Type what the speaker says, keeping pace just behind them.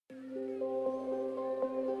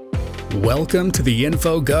Welcome to the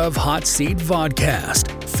InfoGov Hot Seat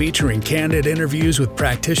Vodcast, featuring candid interviews with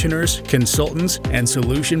practitioners, consultants, and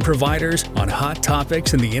solution providers on hot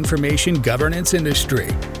topics in the information governance industry.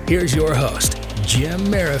 Here's your host,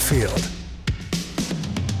 Jim Merrifield.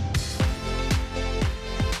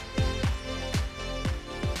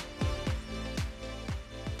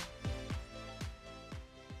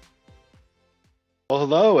 Well,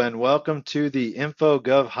 hello and welcome to the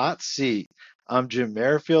InfoGov Hot Seat. I'm Jim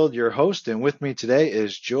Merrifield, your host, and with me today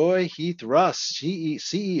is Joy Heath Russ,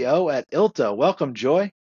 CEO at ILTA. Welcome, Joy.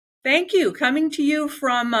 Thank you. Coming to you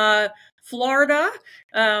from Florida,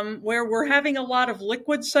 where we're having a lot of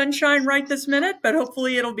liquid sunshine right this minute, but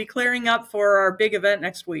hopefully it'll be clearing up for our big event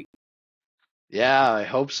next week. Yeah, I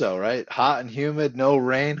hope so, right? Hot and humid, no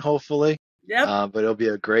rain, hopefully. Yep. But it'll be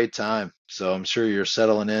a great time. So I'm sure you're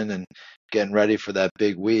settling in and getting ready for that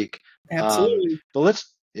big week. Absolutely.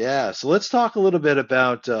 So let's talk a little bit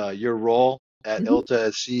about your role at ILTA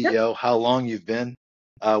as CEO, Yep. how long you've been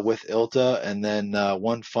with ILTA, and then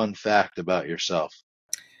one fun fact about yourself.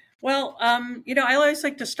 Well, I always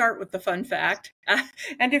like to start with the fun fact.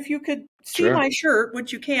 And if you could see Sure. my shirt,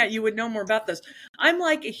 which you can't, you would know more about this. I'm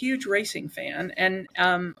like a huge racing fan, and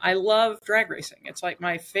I love drag racing. It's like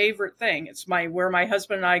my favorite thing. It's where my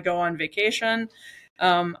husband and I go on vacation.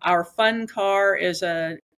 Our fun car is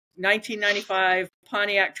a 1995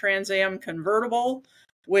 Pontiac Trans Am convertible,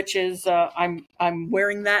 which is I'm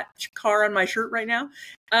wearing that car on my shirt right now.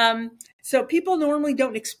 So people normally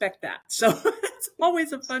don't expect that. So it's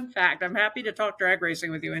always a fun fact. I'm happy to talk drag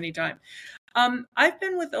racing with you anytime. I've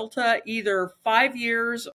been with ILTA either 5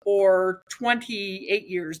 years or 28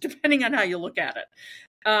 years, depending on how you look at it.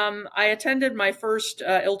 I attended my first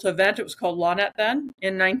ILTA event. It was called LawNet then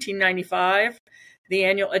in 1995, the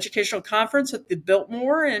annual educational conference at the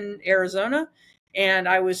Biltmore in Arizona. And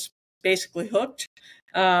I was basically hooked.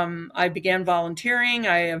 I began volunteering.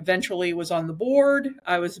 I eventually was on the board.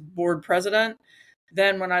 I was board president.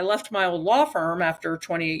 Then when I left my old law firm after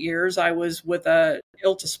 28 years, I was with a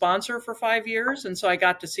ILTA sponsor for 5 years. And so I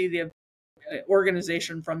got to see the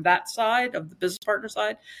organization from that side of the business partner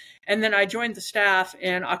side. And then I joined the staff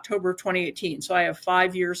in October of 2018. So I have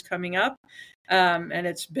 5 years coming up. And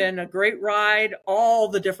it's been a great ride, all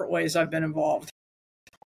the different ways I've been involved.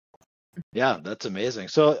 Yeah, that's amazing.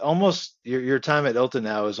 So almost your time at ILTA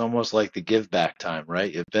now is almost like the give back time,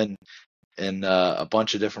 right? You've been in a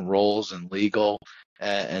bunch of different roles in legal,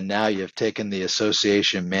 and now you've taken the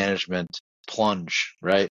association management plunge,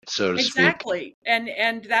 right? So to speak. Exactly.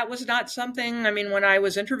 And that was not something, when I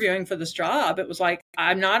was interviewing for this job, it was like,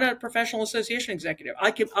 I'm not a professional association executive.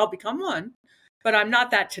 I'll become one, but I'm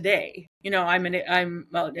not that today. I'm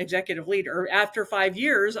an executive leader. After 5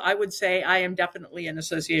 years, I would say I am definitely an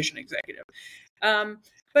association executive.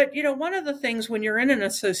 But one of the things when you're in an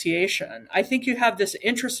association, I think you have this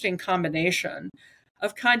interesting combination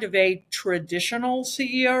of kind of a traditional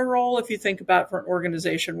CEO role, if you think about for an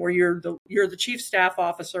organization where you're the chief staff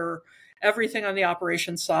officer, everything on the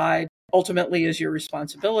operations side ultimately is your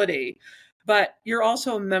responsibility, but you're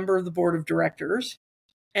also a member of the board of directors.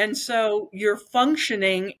 And so you're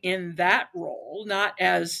functioning in that role, not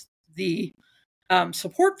as the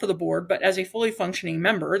support for the board, but as a fully functioning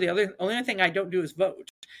member. The only thing I don't do is vote.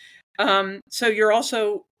 So you're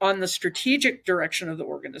also on the strategic direction of the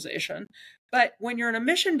organization. But when you're in a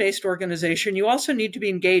mission-based organization, you also need to be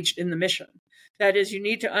engaged in the mission. That is, you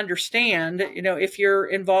need to understand, if you're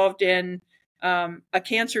involved in a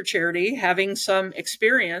cancer charity, having some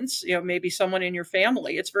experience, maybe someone in your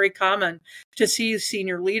family, it's very common to see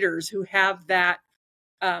senior leaders who have that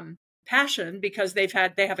passion because they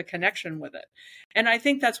have a connection with it. And I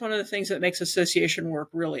think that's one of the things that makes association work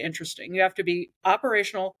really interesting. You have to be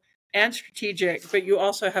operational and strategic, but you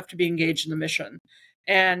also have to be engaged in the mission.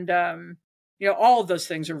 And, all of those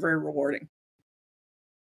things are very rewarding.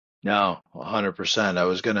 No, 100%. I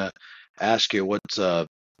was going to ask you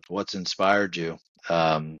what's inspired you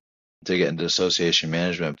to get into association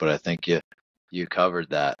management, but I think you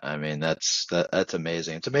covered that. That's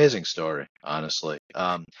amazing. It's an amazing story, honestly.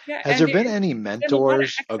 Has there been any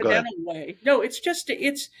mentors? In a accidental way. No, it's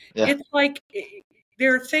like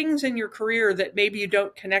there are things in your career that maybe you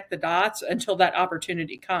don't connect the dots until that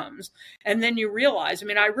opportunity comes. And then you realize,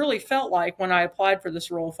 I really felt like when I applied for this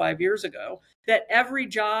role 5 years ago, that every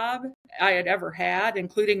job I had ever had,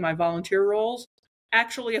 including my volunteer roles,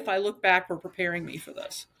 actually, if I look back, were preparing me for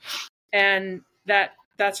this. And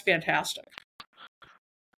that's fantastic.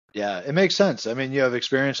 Yeah, it makes sense. You have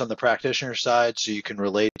experience on the practitioner side, so you can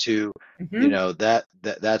relate to,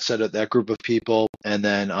 that set of that group of people, and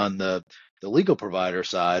then on the the legal provider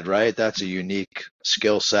side, right? That's a unique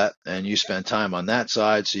skill set, and you spend time on that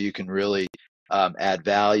side, so you can really add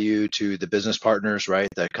value to the business partners, right,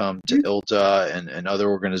 that come to ILTA and other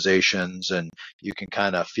organizations, and you can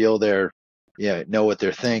kind of feel know what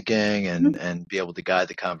they're thinking and be able to guide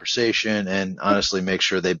the conversation and honestly make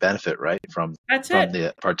sure they benefit, right, from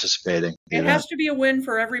the participating the It event. has to be a win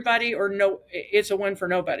for everybody, or no, it's a win for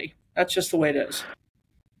nobody. That's just the way it is.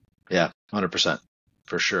 Yeah, 100%,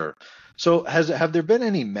 for sure. So have there been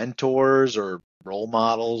any mentors or role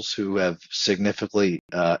models who have significantly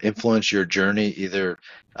influenced your journey, either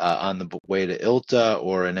on the way to ILTA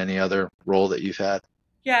or in any other role that you've had?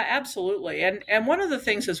 Yeah, absolutely. And one of the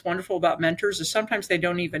things that's wonderful about mentors is sometimes they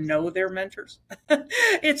don't even know they're mentors.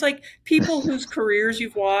 It's like people whose careers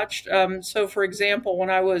you've watched. So, for example,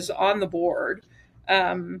 when I was on the board,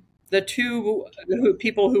 the two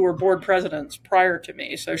people who were board presidents prior to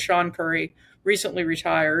me, so Sean Curry, recently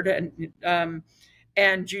retired,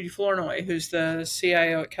 and Judy Flournoy, who's the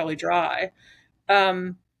CIO at Kelly Dry,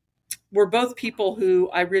 were both people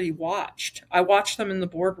who I really watched. I watched them in the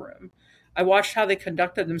boardroom. I watched how they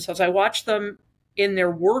conducted themselves. I watched them in their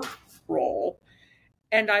work role.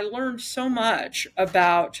 And I learned so much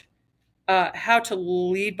about how to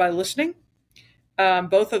lead by listening.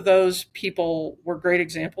 Both of those people were great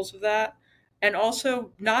examples of that. And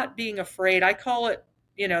also not being afraid. I call it,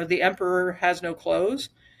 the emperor has no clothes.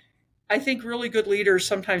 I think really good leaders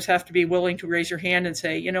sometimes have to be willing to raise your hand and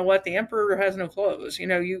say, you know what, the emperor has no clothes.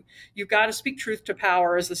 You've got to speak truth to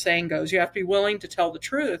power, as the saying goes. You have to be willing to tell the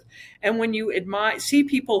truth. And when you see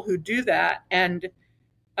people who do that, and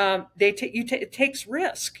it takes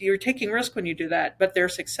risk. You're taking risk when you do that, but they're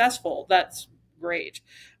successful. That's great.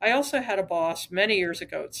 I also had a boss many years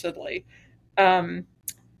ago at Sidley,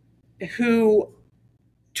 who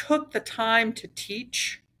took the time to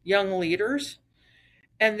teach young leaders.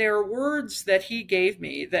 And there are words that he gave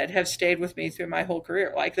me that have stayed with me through my whole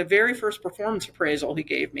career. Like the very first performance appraisal he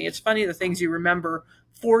gave me. It's funny the things you remember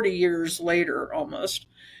 40 years later almost.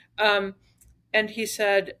 And he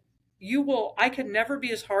said, I can never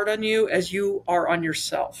be as hard on you as you are on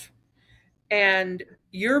yourself. And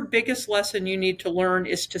your biggest lesson you need to learn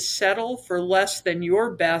is to settle for less than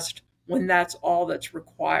your best when that's all that's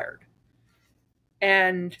required.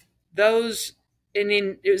 And it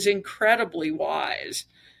was incredibly wise.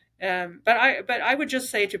 But I would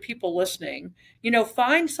just say to people listening,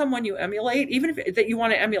 find someone you emulate, that you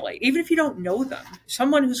want to emulate, even if you don't know them,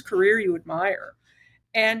 someone whose career you admire,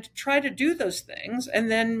 and try to do those things.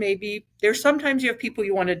 And then maybe sometimes you have people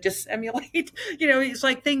you want to disemulate. It's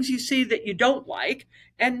like things you see that you don't like,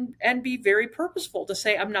 and be very purposeful to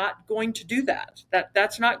say, I'm not going to do that.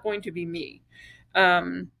 That's not going to be me.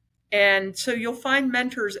 And so you'll find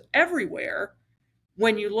mentors everywhere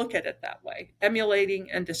when you look at it that way, emulating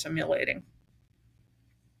and dissimulating.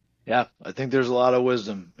 Yeah, I think there's a lot of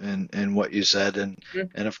wisdom in what you said. And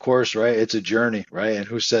of course, right, it's a journey, right? And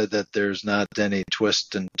who said that there's not any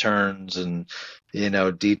twists and turns and,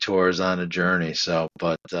 detours on a journey? So,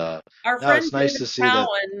 but our friend it's nice David to see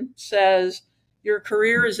Cowan says your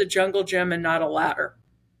career is a jungle gym and not a ladder.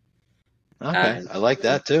 Okay, I like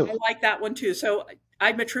that too. I like that one too. So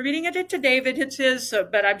I'm attributing it to David. It's his,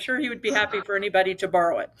 but I'm sure he would be happy for anybody to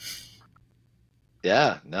borrow it.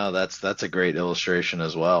 Yeah, no, that's a great illustration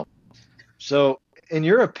as well. So, in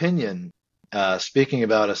your opinion, speaking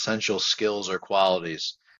about essential skills or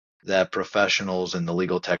qualities that professionals in the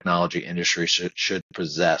legal technology industry should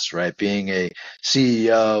possess, right? Being a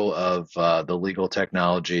CEO of the legal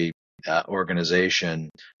technology organization,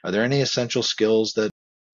 are there any essential skills that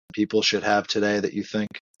people should have today that you think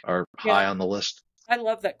are high on the list? I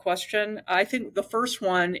love that question. I think the first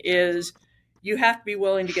one is you have to be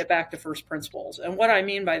willing to get back to first principles. And what I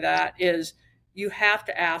mean by that is you have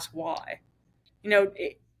to ask why.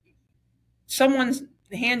 Someone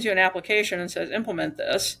hands you an application and says, implement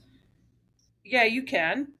this. Yeah, you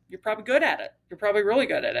can. You're probably good at it. You're probably really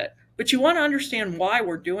good at it. But you want to understand why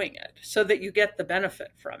we're doing it so that you get the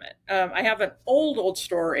benefit from it. I have an old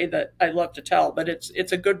story that I love to tell, but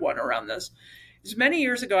it's a good one around this. Many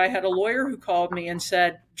years ago, I had a lawyer who called me and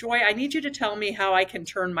said, Joy, I need you to tell me how I can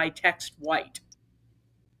turn my text white.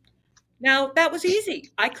 Now, that was easy.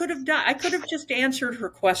 I could have just answered her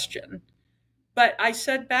question. But I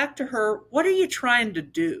said back to her, what are you trying to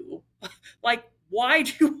do? Like, why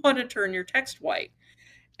do you want to turn your text white?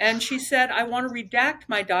 And she said, I want to redact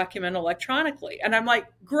my document electronically. And I'm like,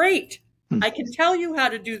 great. I can tell you how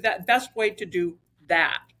to do that, best way to do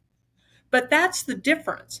that. But that's the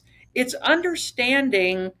difference. It's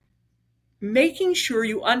making sure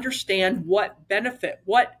you understand what benefit,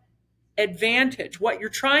 what advantage, what you're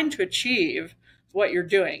trying to achieve, what you're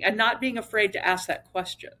doing and not being afraid to ask that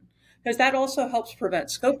question. Because that also helps prevent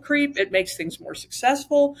scope creep. It makes things more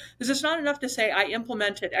successful. Because it's not enough to say, I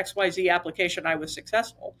implemented XYZ application, I was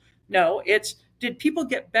successful. No, it's, did people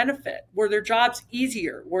get benefit? Were their jobs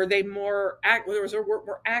easier? Were they more, was their work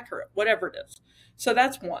more accurate? Whatever it is. So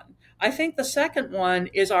that's one. I think the second one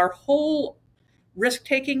is our whole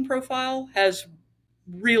risk-taking profile has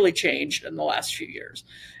really changed in the last few years.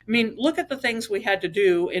 I mean, look at the things we had to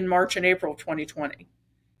do in March and April of 2020.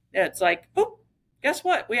 It's like, oh, guess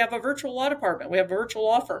what? We have a virtual law department. We have a virtual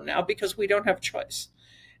law firm now because we don't have a choice.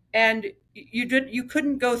 And you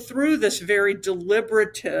couldn't go through this very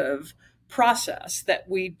deliberative process that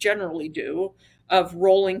we generally do of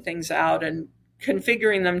rolling things out and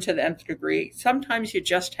configuring them to the nth degree. Sometimes you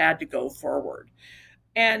just had to go forward.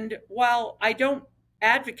 And while I don't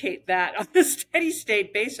advocate that on a steady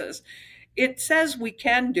state basis, it says we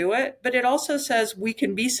can do it, but it also says we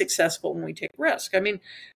can be successful when we take risk. I mean,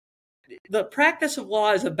 the practice of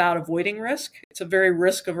law is about avoiding risk. It's a very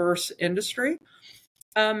risk-averse industry.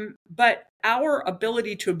 But our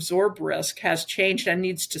ability to absorb risk has changed and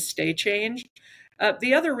needs to stay changed.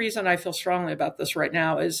 The other reason I feel strongly about this right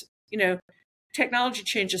now is, technology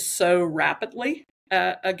changes so rapidly.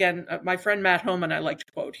 Again, my friend Matt Homan, I like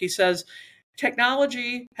to quote, he says,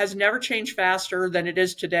 technology has never changed faster than it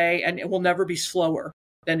is today, and it will never be slower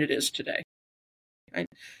than it is today. Right?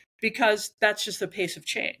 Because that's just the pace of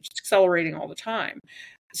change. It's accelerating all the time.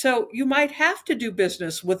 So you might have to do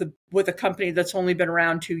business with a company that's only been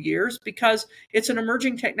around 2 years because it's an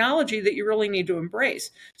emerging technology that you really need to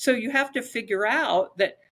embrace. So you have to figure out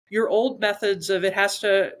that your old methods of it has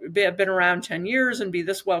to have been around 10 years and be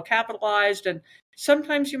this well capitalized. And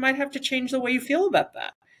sometimes you might have to change the way you feel about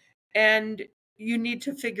that. And you need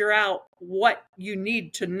to figure out what you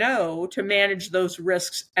need to know to manage those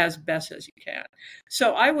risks as best as you can.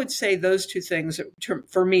 So I would say those two things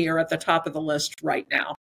for me are at the top of the list right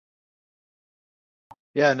now.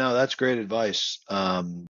 Yeah, no, that's great advice.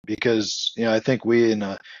 Because I think we in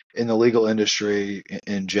the legal industry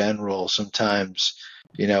in general sometimes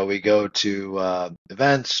we go to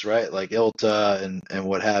events, right, like ILTA and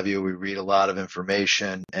what have you. We read a lot of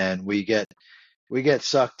information and we get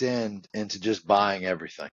sucked into just buying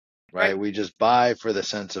everything, right? We just buy for the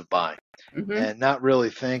sense of buying and not really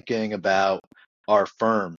thinking about our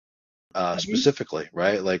firm specifically,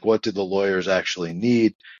 right? Like, what do the lawyers actually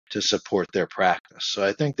need to support their practice? So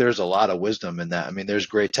I think there's a lot of wisdom in that. I mean, there's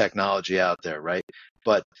great technology out there, right?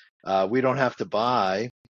 But we don't have to buy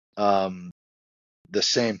the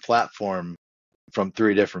same platform from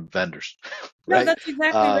 3 different vendors. Right? No, that's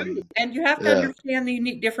exactly right. And you have to understand the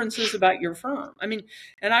unique differences about your firm. I mean,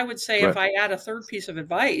 and I would say if I add a third piece of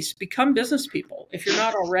advice, become business people if you're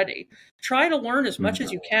not already. Try to learn as much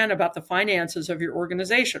as you can about the finances of your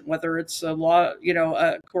organization, whether it's a law,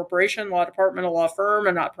 a corporation, law department, a law firm,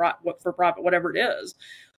 a not for profit, whatever it is.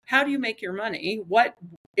 How do you make your money?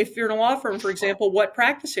 If you're in a law firm, for example, what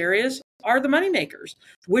practice areas are the money makers?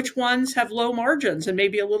 Which ones have low margins and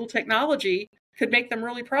maybe a little technology could make them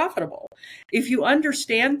really profitable? If you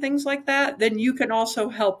understand things like that, then you can also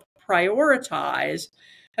help prioritize.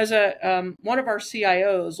 As one of our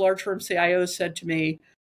CIOs, large firm CIOs, said to me,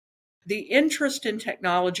 the interest in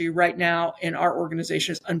technology right now in our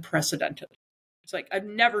organization is unprecedented. It's like, I've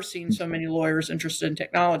never seen so many lawyers interested in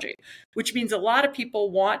technology, which means a lot of people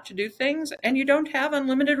want to do things and you don't have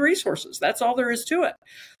unlimited resources. That's all there is to it.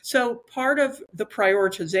 So part of the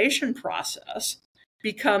prioritization process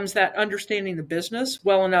becomes that understanding the business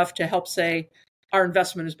well enough to help say our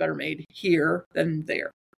investment is better made here than there.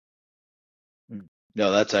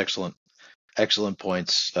 No, that's excellent. Excellent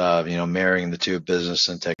points. Marrying the two, business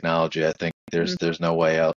and technology. I think there's no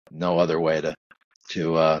way out, no other way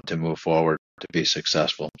to move forward to be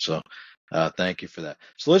successful. So thank you for that.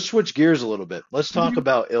 So let's switch gears a little bit. Let's talk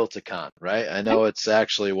about ILTACon, right? I know it's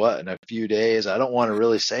actually in a few days. I don't want to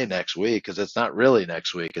really say next week because it's not really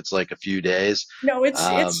next week. It's like a few days. No, it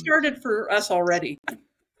started for us already.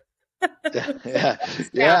 Yeah,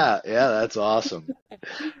 that's awesome.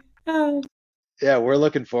 Yeah, we're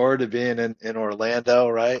looking forward to being in Orlando,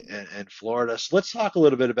 right, and Florida. So let's talk a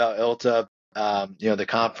little bit about ILTA. The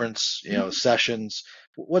conference, sessions.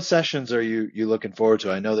 What sessions are you looking forward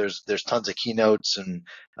to? I know there's tons of keynotes and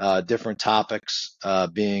different topics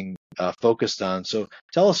being focused on. So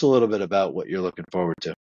tell us a little bit about what you're looking forward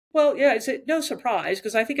to. Well, yeah, it's no surprise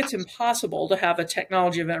because I think it's impossible to have a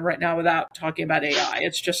technology event right now without talking about AI.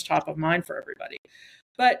 It's just top of mind for everybody.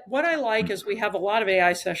 But what I like is we have a lot of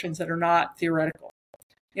AI sessions that are not theoretical.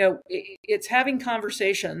 It's having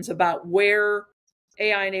conversations about where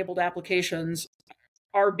AI-enabled applications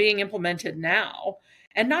are being implemented now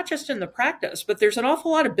and not just in the practice, but there's an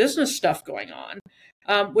awful lot of business stuff going on,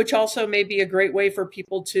 which also may be a great way for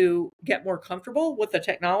people to get more comfortable with the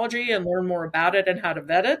technology and learn more about it and how to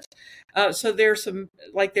vet it. So there's some,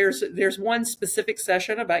 like there's one specific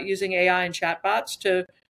session about using AI and chatbots to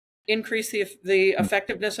increase the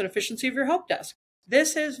effectiveness and efficiency of your help desk.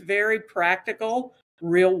 This is very practical,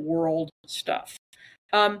 real world stuff.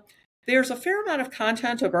 There's a fair amount of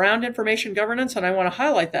content around information governance, and I want to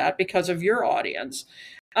highlight that because of your audience.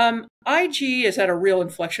 IG is at a real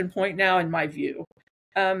inflection point now, in my view.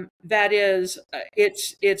 That is,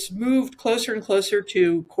 it's moved closer and closer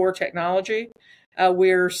to core technology. I'm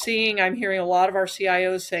hearing a lot of our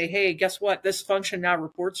CIOs say, hey, guess what? This function now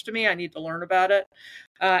reports to me. I need to learn about it.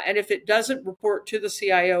 And if it doesn't report to the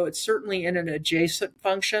CIO, it's certainly in an adjacent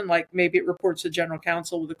function, like maybe it reports to general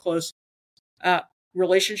counsel with a close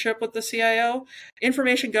relationship with the CIO.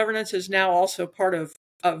 Information governance is now also part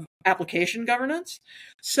of application governance.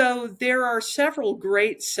 So there are several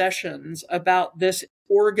great sessions about this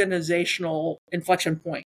organizational inflection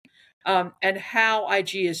point, and how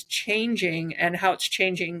IG is changing and how it's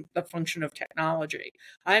changing the function of technology.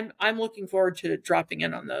 I'm looking forward to dropping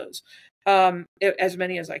in on those, as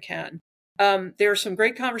many as I can. There are some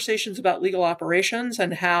great conversations about legal operations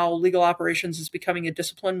and how legal operations is becoming a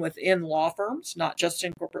discipline within law firms, not just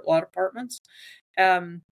in corporate law departments.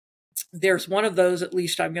 There's one of those, at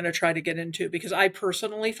least, I'm going to try to get into because I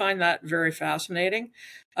personally find that very fascinating.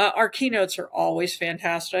 Our keynotes are always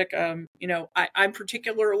fantastic. I'm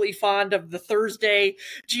particularly fond of the Thursday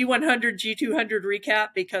G100, G200 recap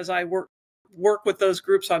because I work with those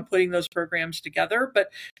groups on putting those programs together. But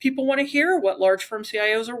people want to hear what large firm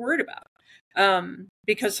CIOs are worried about,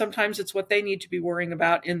 because sometimes it's what they need to be worrying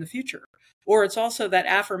about in the future. Or it's also that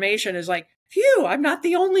affirmation is like, phew, I'm not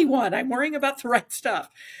the only one. I'm worrying about the right stuff.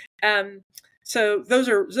 So those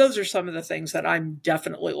are some of the things that I'm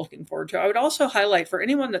definitely looking forward to. I would also highlight for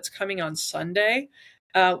anyone that's coming on Sunday,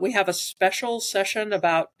 we have a special session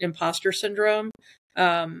about imposter syndrome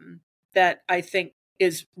that I think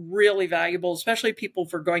is really valuable, especially people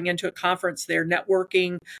for going into a conference, they're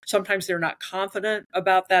networking. Sometimes they're not confident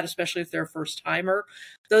about that, especially if they're a first timer.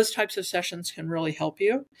 Those types of sessions can really help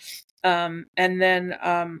you. And then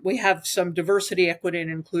we have some diversity, equity, and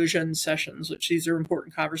inclusion sessions, which these are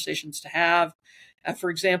important conversations to have. For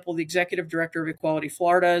example, the executive director of Equality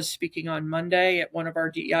Florida is speaking on Monday at one of our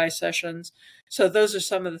DEI sessions. So those are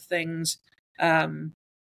some of the things to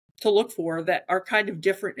look for that are kind of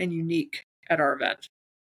different and unique at our event.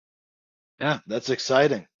 Yeah, that's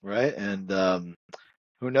exciting, right? And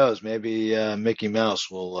who knows? Maybe Mickey Mouse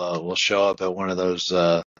will show up at one of those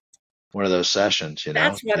sessions.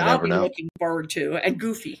 That's what You I'll never be know. looking forward to. And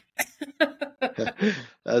Goofy.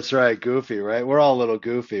 That's right, goofy, right? We're all a little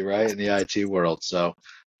goofy, right, in the IT world. So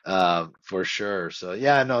for sure. So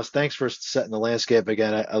yeah, no, thanks for setting the landscape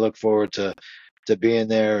again. I look forward to being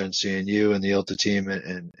there and seeing you and the ILTA team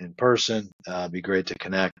in person. It'd be great to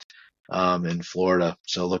connect in Florida.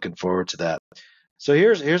 So looking forward to that. So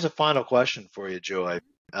here's a final question for you, Joy.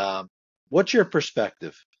 What's your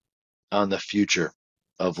perspective on the future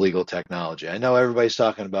of legal technology? I know everybody's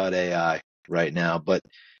talking about AI right now, but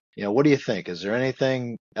what do you think? Is there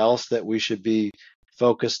anything else that we should be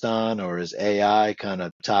focused on, or is AI kind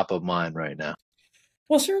of top of mind right now?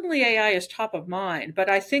 Well, certainly AI is top of mind, but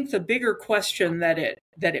I think the bigger question that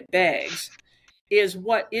it begs is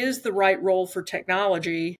what is the right role for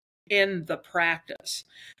technology in the practice?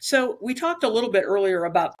 So we talked a little bit earlier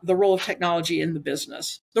about the role of technology in the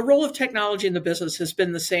business. The role of technology in the business has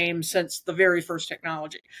been the same since the very first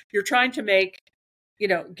technology. You're trying to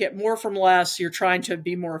get more from less. You're trying to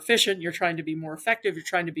be more efficient. You're trying to be more effective. You're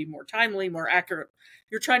trying to be more timely, more accurate.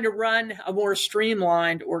 You're trying to run a more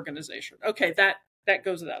streamlined organization. Okay, that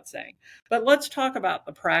goes without saying. But let's talk about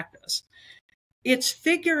the practice. It's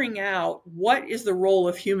figuring out what is the role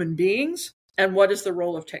of human beings and what is the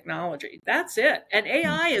role of technology. That's it. And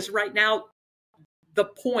AI is right now the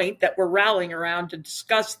point that we're rallying around to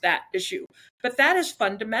discuss that issue. But that is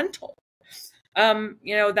fundamental.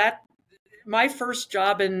 That my first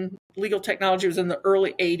job in legal technology was in the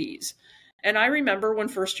early 80s. And I remember when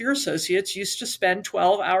first-year associates used to spend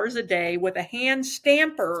 12 hours a day with a hand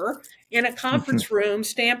stamper in a conference room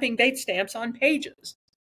stamping date stamps on pages.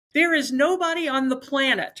 There is nobody on the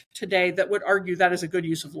planet today that would argue that is a good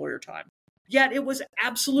use of lawyer time. Yet it was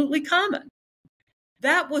absolutely common.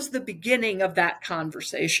 That was the beginning of that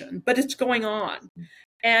conversation, but it's going on.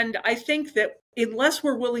 And I think that unless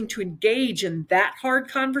we're willing to engage in that hard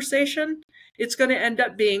conversation, it's going to end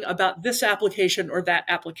up being about this application or that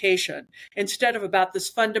application instead of about this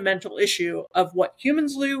fundamental issue of what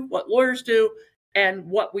humans do, what lawyers do, and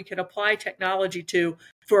what we could apply technology to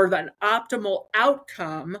for an optimal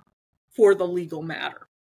outcome for the legal matter.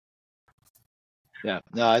 Yeah,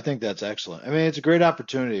 no, I think that's excellent. I mean, it's a great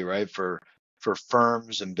opportunity, right, for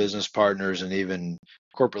firms and business partners and even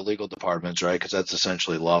corporate legal departments, right, because that's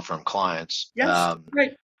essentially law firm clients, Yes,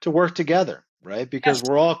 right. to work together, right, because Yes,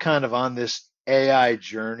 we're all kind of on this AI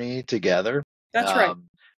journey together. that's right.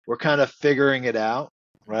 We're kind of figuring it out,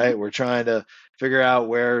 right? We're trying to figure out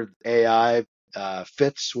where AI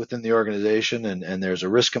fits within the organization, and there's a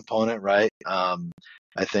risk component, right?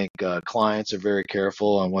 I think clients are very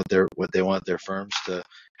careful on how they want their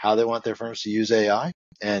firms to use AI,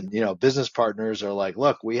 and business partners are like,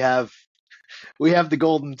 look, we have the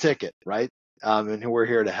golden ticket, right? And we're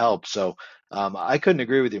here to help. So I couldn't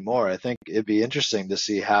agree with you more. I think it'd be interesting to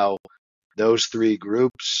see how those three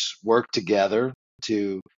groups work together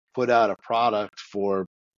to put out a product for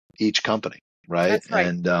each company, right? That's right.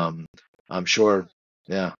 And I'm sure,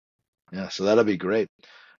 yeah. So that'll be great.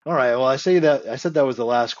 All right. Well, I said that was the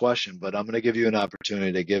last question, but I'm going to give you an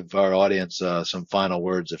opportunity to give our audience some final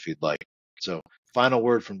words if you'd like. So, final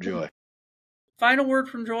word from Joy. Final word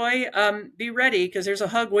from Joy. Be ready, because there's a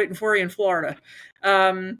hug waiting for you in Florida.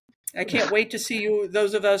 I can't wait to see you,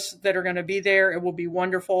 those of us that are going to be there. It will be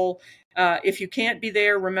wonderful. If you can't be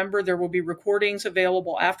there, remember there will be recordings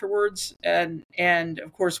available afterwards. And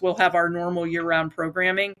of course, we'll have our normal year-round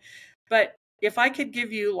programming. But if I could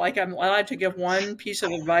give you, like I'm allowed to give one piece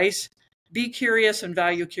of advice, be curious and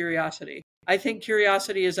value curiosity. I think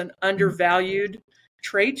curiosity is an undervalued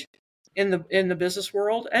trait in the business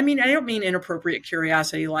world. I mean, I don't mean inappropriate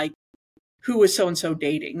curiosity like who is so-and-so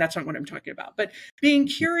dating. That's not what I'm talking about. But being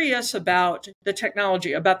curious about the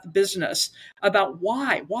technology, about the business, about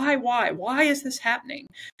why is this happening?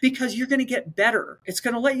 Because you're going to get better. It's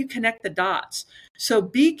going to let you connect the dots. So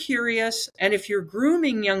be curious. And if you're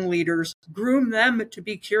grooming young leaders, groom them to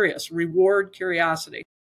be curious. Reward curiosity.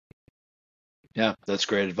 Yeah, that's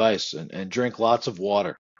great advice. And drink lots of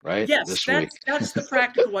water, right? Yes, that's the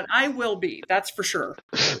practical one. I will be. That's for sure.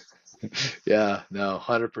 Yeah, no,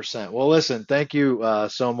 100%. Well, listen, thank you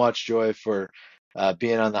so much, Joy, for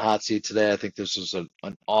being on the hot seat today. I think this was an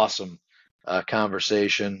awesome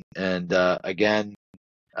conversation. And again,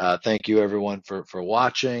 thank you everyone for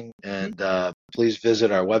watching. And please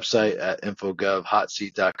visit our website at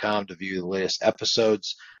infogovhotseat.com to view the latest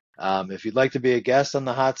episodes. If you'd like to be a guest on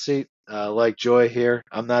the hot seat, like Joy here,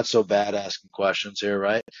 I'm not so bad asking questions here,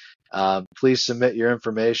 right? Please submit your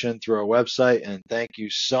information through our website, and thank you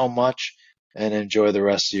so much, and enjoy the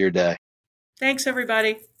rest of your day. Thanks,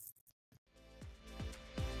 everybody.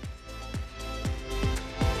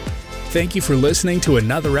 Thank you for listening to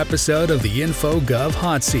another episode of the InfoGov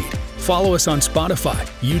Hot Seat. Follow us on Spotify,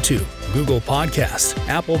 YouTube, Google Podcasts,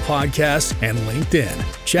 Apple Podcasts, and LinkedIn.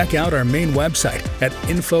 Check out our main website at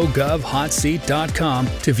infogovhotseat.com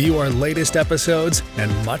to view our latest episodes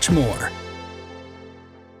and much more.